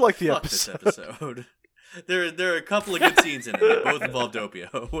 how'd you like the Fuck this episode? episode. There are a couple of good scenes in it. They both involve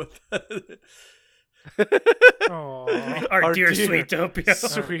Doppio. Oh, Our dear dear sweet Doppio.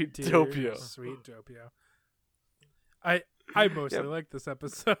 Sweet Doppio. Sweet Doppio. I mostly Yep. like this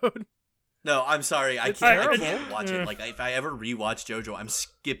episode. No, I'm sorry. I It's can't terrible. watch it. Like, if I ever rewatch JoJo, I'm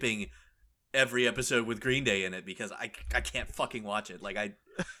skipping every episode with Green Day in it because I can't fucking watch it. Like,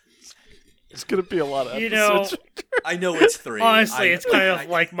 It's gonna be a lot of You know, episodes. I know it's 3. Honestly, I- it's kind I- of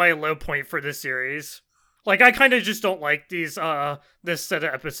like my low point for this series. Like, I kind of just don't like these this set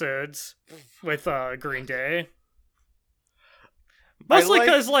of episodes with Green Day. Mostly like-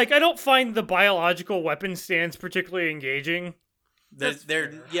 because I don't find the biological weapon stands particularly engaging.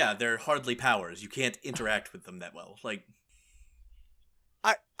 they're hardly powers. You can't interact with them that well. Like,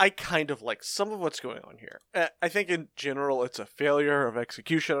 I kind of like some of what's going on here. I think in general it's a failure of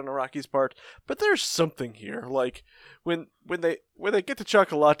execution on Araki's part, but there's something here. Like when they get to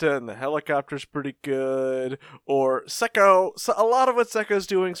Chocolata and the helicopter's pretty good, or Sekko. So a lot of what Sekko's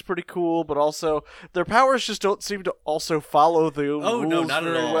doing is pretty cool, but also their powers just don't seem to also follow the oh rules no, not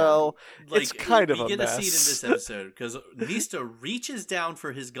at very all. well. Like, It's kind of we a get mess. a scene in this episode because Mista reaches down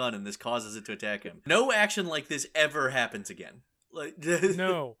for his gun and this causes it to attack him. No action like this ever happens again. Like,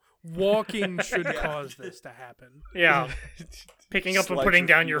 No, walking should cause this to happen. Yeah, picking up and Slide putting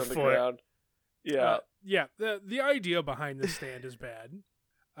down feet your on the foot. ground. Yeah. Yeah. The idea behind this stand is bad.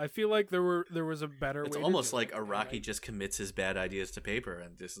 I feel like there was a better it's way. almost to do like it. Araki just commits his bad ideas to paper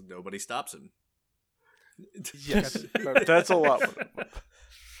and just nobody stops him. Yes, no, that's a lot.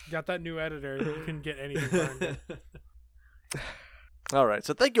 Got that new editor. You can get anything burned. All right,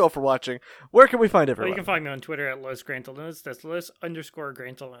 so thank you all for watching. Where can we find Well, everyone? you can find me on Twitter at Los Grantolinus. That's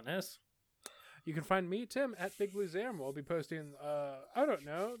Los_Grantolinus. You can find me, Tim, at Big Blue Zam. We'll be posting, I don't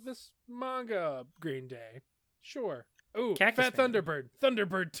know, this manga Green Day. Sure. Ooh, Cactus Fat Man. Thunderbird.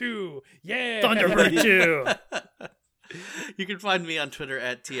 Thunderbird 2. Yeah. Thunderbird 2. You can find me on Twitter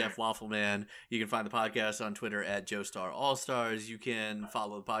at TF Waffleman. You can find the podcast on Twitter at Joestar Allstars. You can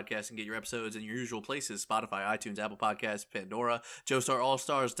follow the podcast and get your episodes in your usual places: Spotify, iTunes, Apple Podcasts, Pandora,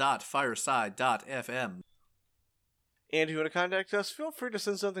 joestarallstars.fireside.fm. And if you want to contact us, feel free to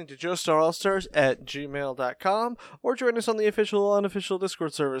send something to joestarallstars@gmail.com or join us on the official or unofficial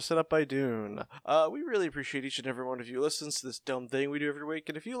Discord server set up by Dune. We really appreciate each and every one of you who listens to this dumb thing we do every week,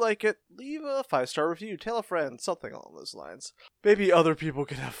 and if you like it, leave a 5-star review, tell a friend, something along those lines. Maybe other people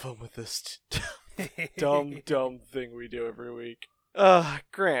can have fun with this dumb thing we do every week.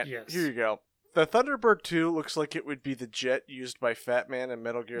 Grant, Yes. here you go. The Thunderbird 2 looks like it would be the jet used by Fat Man in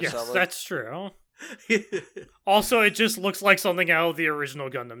Metal Gear Yes, Solid. that's true. Also, it just looks like something out of the original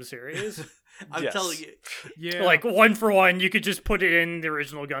Gundam series. I'm Yes. telling you. Yeah. Like, one for one, you could just put it in the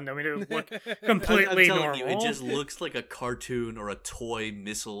original Gundam and it would look completely I'm telling normal. you, it just looks like a cartoon or a toy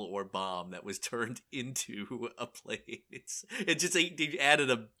missile or bomb that was turned into a plane. It just they added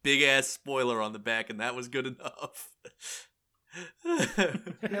a big ass spoiler on the back, and that was good enough. Hell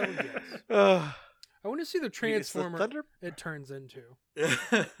yes. I want to see the It's the transformer Thunder. it turns into,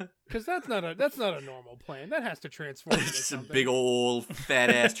 because that's not a normal plane. That has to transform into Just a something. big old fat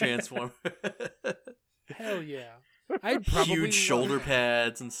ass transformer. Hell yeah! I'd probably Huge love shoulder that.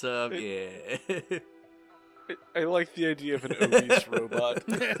 pads and stuff. Yeah. I like the idea of an obese robot.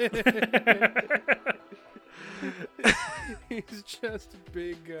 He's just a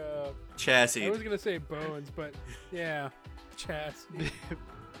big. Chassis. I was gonna say bones, but yeah, chassis.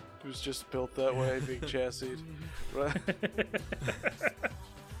 It was just built that way, big chassis. Right?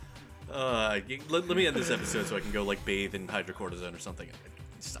 Let me end this episode so I can go like bathe in hydrocortisone or something.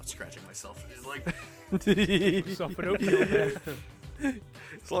 Stop scratching myself. It's like Yourself an oatmeal bath.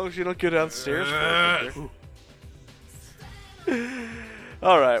 As long as you don't go downstairs for it.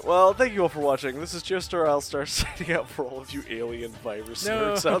 Alright, well, thank you all for watching. This is Joestar Allstar signing out for all of you alien virus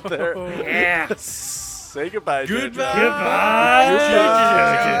No. nerds out there. Yeah. Say goodbye, Goodbye.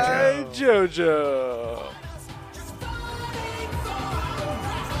 Goodbye, Jojo. Jojo. Just falling for the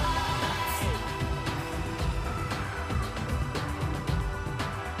ride.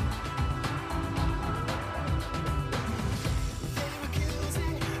 They were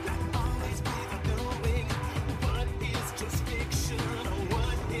accusing, not always with knowing what is just fiction or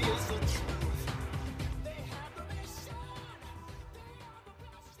what is the truth. They have the mission, they are the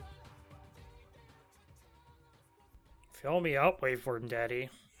master. Fill me up, wait for him, Daddy.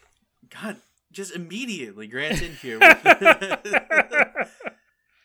 God, just immediately Grant's in here with